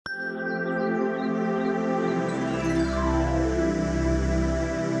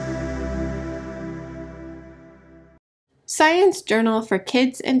Science Journal for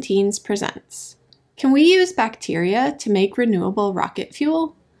Kids and Teens presents, Can we use bacteria to make renewable rocket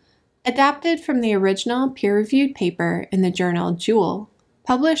fuel? Adapted from the original peer-reviewed paper in the journal Joule,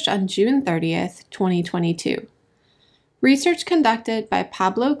 published on June 30th, 2022. Research conducted by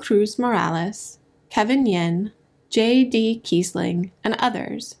Pablo Cruz Morales, Kevin Yin, J.D. Kiesling, and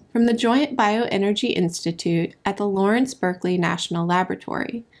others from the Joint Bioenergy Institute at the Lawrence Berkeley National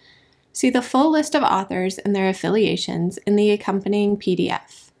Laboratory. See the full list of authors and their affiliations in the accompanying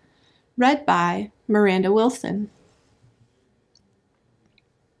PDF. Read by Miranda Wilson.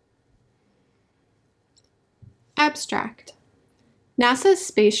 Abstract. NASA's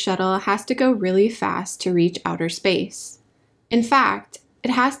space shuttle has to go really fast to reach outer space. In fact,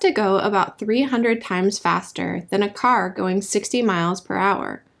 it has to go about 300 times faster than a car going 60 miles per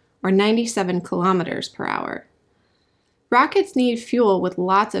hour, or 97 kilometers per hour. Rockets need fuel with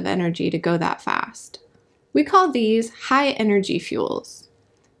lots of energy to go that fast. We call these high-energy fuels.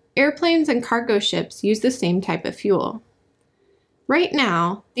 Airplanes and cargo ships use the same type of fuel. Right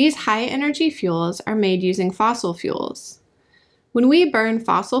now, these high-energy fuels are made using fossil fuels. When we burn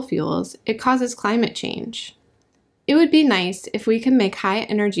fossil fuels, it causes climate change. It would be nice if we could make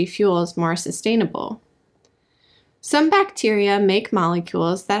high-energy fuels more sustainable. Some bacteria make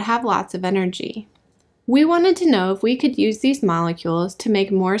molecules that have lots of energy. We wanted to know if we could use these molecules to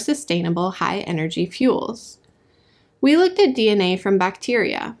make more sustainable high-energy fuels. We looked at DNA from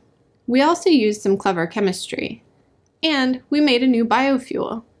bacteria. We also used some clever chemistry. And we made a new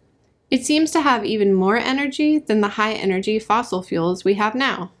biofuel. It seems to have even more energy than the high-energy fossil fuels we have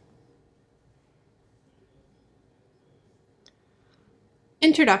now.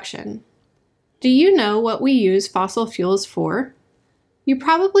 Introduction. Do you know what we use fossil fuels for? You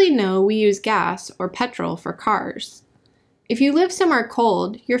probably know we use gas or petrol for cars. If you live somewhere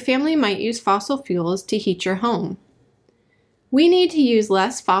cold, your family might use fossil fuels to heat your home. We need to use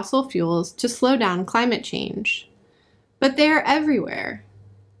less fossil fuels to slow down climate change. But they are everywhere.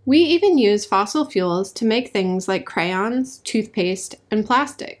 We even use fossil fuels to make things like crayons, toothpaste, and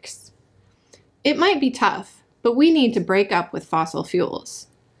plastics. It might be tough, but we need to break up with fossil fuels.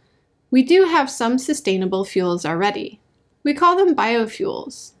 We do have some sustainable fuels already. We call them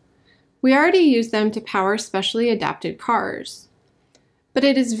biofuels. We already use them to power specially adapted cars. But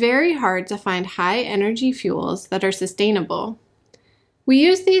it is very hard to find high-energy fuels that are sustainable. We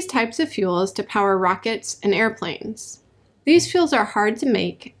use these types of fuels to power rockets and airplanes. These fuels are hard to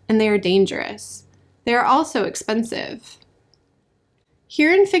make and they are dangerous. They are also expensive.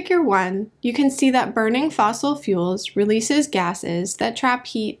 Here in Figure 1, you can see that burning fossil fuels releases gases that trap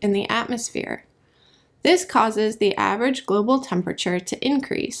heat in the atmosphere. This causes the average global temperature to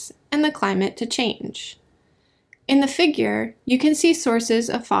increase and the climate to change. In the figure, you can see sources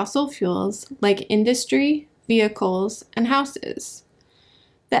of fossil fuels like industry, vehicles, and houses.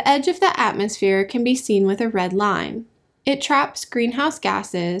 The edge of the atmosphere can be seen with a red line. It traps greenhouse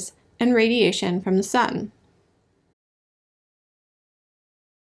gases and radiation from the sun.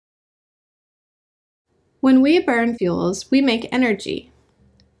 When we burn fuels, we make energy.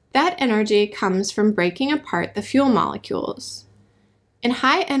 That energy comes from breaking apart the fuel molecules. In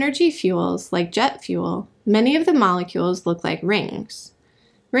high-energy fuels like jet fuel, many of the molecules look like rings.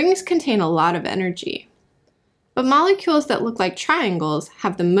 Rings contain a lot of energy. But molecules that look like triangles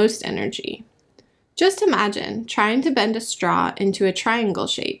have the most energy. Just imagine trying to bend a straw into a triangle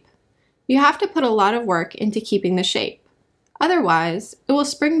shape. You have to put a lot of work into keeping the shape. Otherwise, it will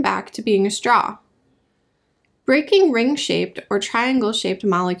spring back to being a straw. Breaking ring-shaped or triangle-shaped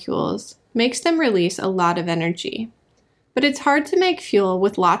molecules makes them release a lot of energy. But it's hard to make fuel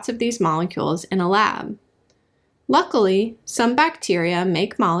with lots of these molecules in a lab. Luckily, some bacteria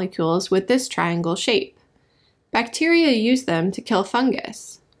make molecules with this triangle shape. Bacteria use them to kill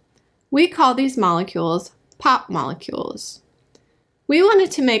fungus. We call these molecules POP molecules. We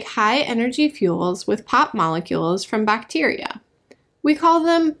wanted to make high-energy fuels with POP molecules from bacteria. We call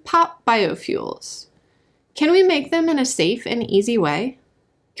them POP biofuels. Can we make them in a safe and easy way?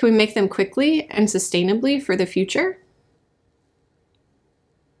 Can we make them quickly and sustainably for the future?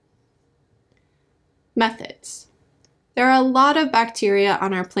 Methods. There are a lot of bacteria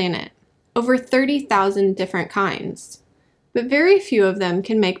on our planet, over 30,000 different kinds, but very few of them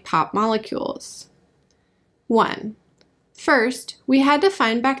can make POP molecules. 1. First, we had to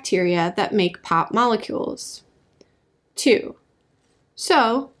find bacteria that make POP molecules. 2.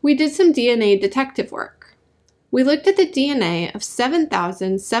 So, we did some DNA detective work. We looked at the DNA of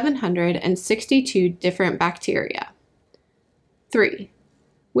 7,762 different bacteria. 3.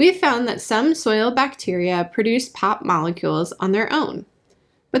 We found that some soil bacteria produce POP molecules on their own,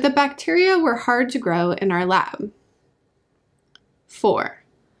 but the bacteria were hard to grow in our lab. 4.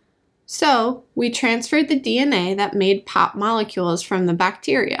 So, we transferred the DNA that made pop molecules from the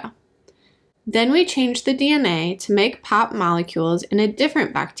bacteria. Then we changed the DNA to make pop molecules in a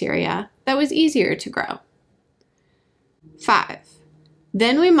different bacteria that was easier to grow. 5.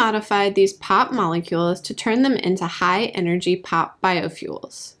 Then we modified these pop molecules to turn them into high-energy pop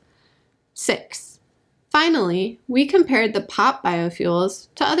biofuels. 6. Finally, we compared the pop biofuels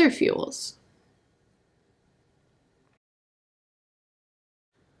to other fuels.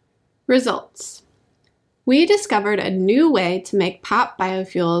 Results. We discovered a new way to make pop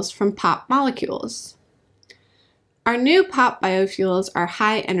biofuels from pop molecules. Our new pop biofuels are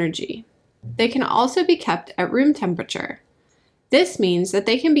high energy. They can also be kept at room temperature. This means that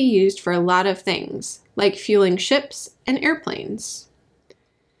they can be used for a lot of things, like fueling ships and airplanes.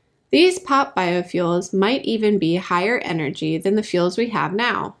 These pop biofuels might even be higher energy than the fuels we have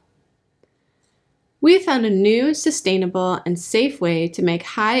now. We found a new, sustainable, and safe way to make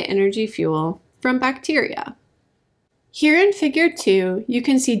high-energy fuel from bacteria. Here in Figure 2, you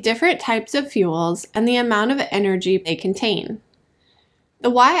can see different types of fuels and the amount of energy they contain.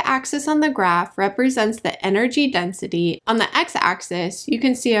 The y-axis on the graph represents the energy density. On the x-axis, you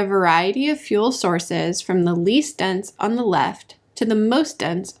can see a variety of fuel sources from the least dense on the left to the most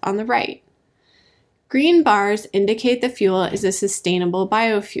dense on the right. Green bars indicate the fuel is a sustainable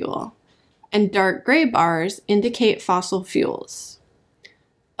biofuel, and dark gray bars indicate fossil fuels.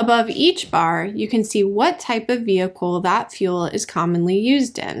 Above each bar, you can see what type of vehicle that fuel is commonly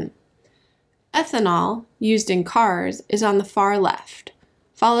used in. Ethanol, used in cars, is on the far left,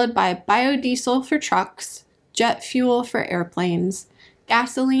 followed by biodiesel for trucks, jet fuel for airplanes,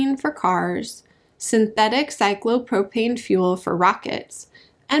 gasoline for cars, synthetic cyclopropane fuel for rockets,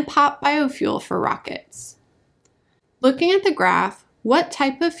 and pop biofuel for rockets. Looking at the graph, what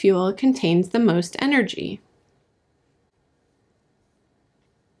type of fuel contains the most energy?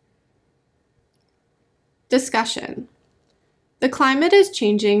 Discussion. The climate is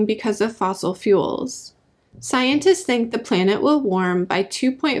changing because of fossil fuels. Scientists think the planet will warm by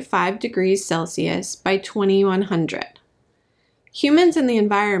 2.5 degrees Celsius by 2100. Humans and the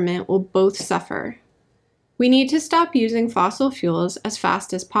environment will both suffer. We need to stop using fossil fuels as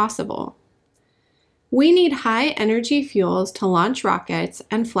fast as possible. We need high-energy fuels to launch rockets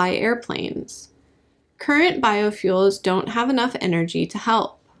and fly airplanes. Current biofuels don't have enough energy to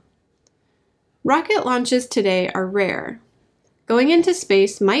help. Rocket launches today are rare. Going into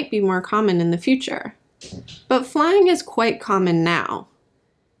space might be more common in the future, but flying is quite common now.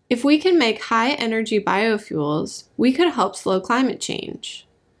 If we can make high-energy biofuels, we could help slow climate change.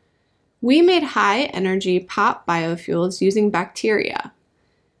 We made high-energy pop biofuels using bacteria.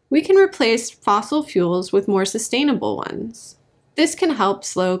 We can replace fossil fuels with more sustainable ones. This can help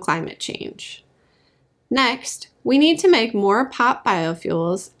slow climate change. Next, we need to make more pop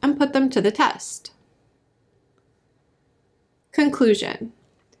biofuels and put them to the test. Conclusion.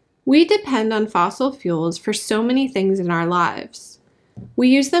 We depend on fossil fuels for so many things in our lives. We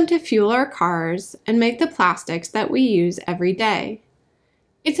use them to fuel our cars and make the plastics that we use every day.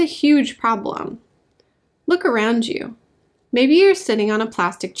 It's a huge problem. Look around you. Maybe you're sitting on a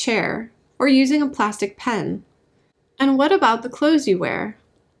plastic chair or using a plastic pen. And what about the clothes you wear?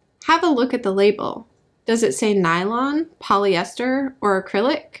 Have a look at the label. Does it say nylon, polyester, or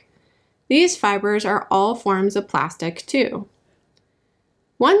acrylic? These fibers are all forms of plastic too.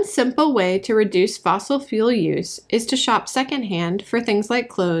 One simple way to reduce fossil fuel use is to shop secondhand for things like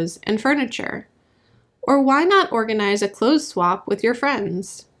clothes and furniture. Or why not organize a clothes swap with your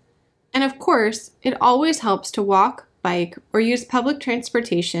friends? And of course, it always helps to walk, bike, or use public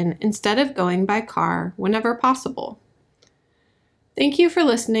transportation instead of going by car whenever possible. Thank you for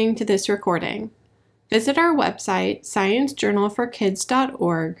listening to this recording. Visit our website,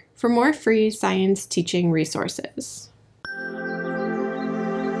 sciencejournalforkids.org, for more free science teaching resources.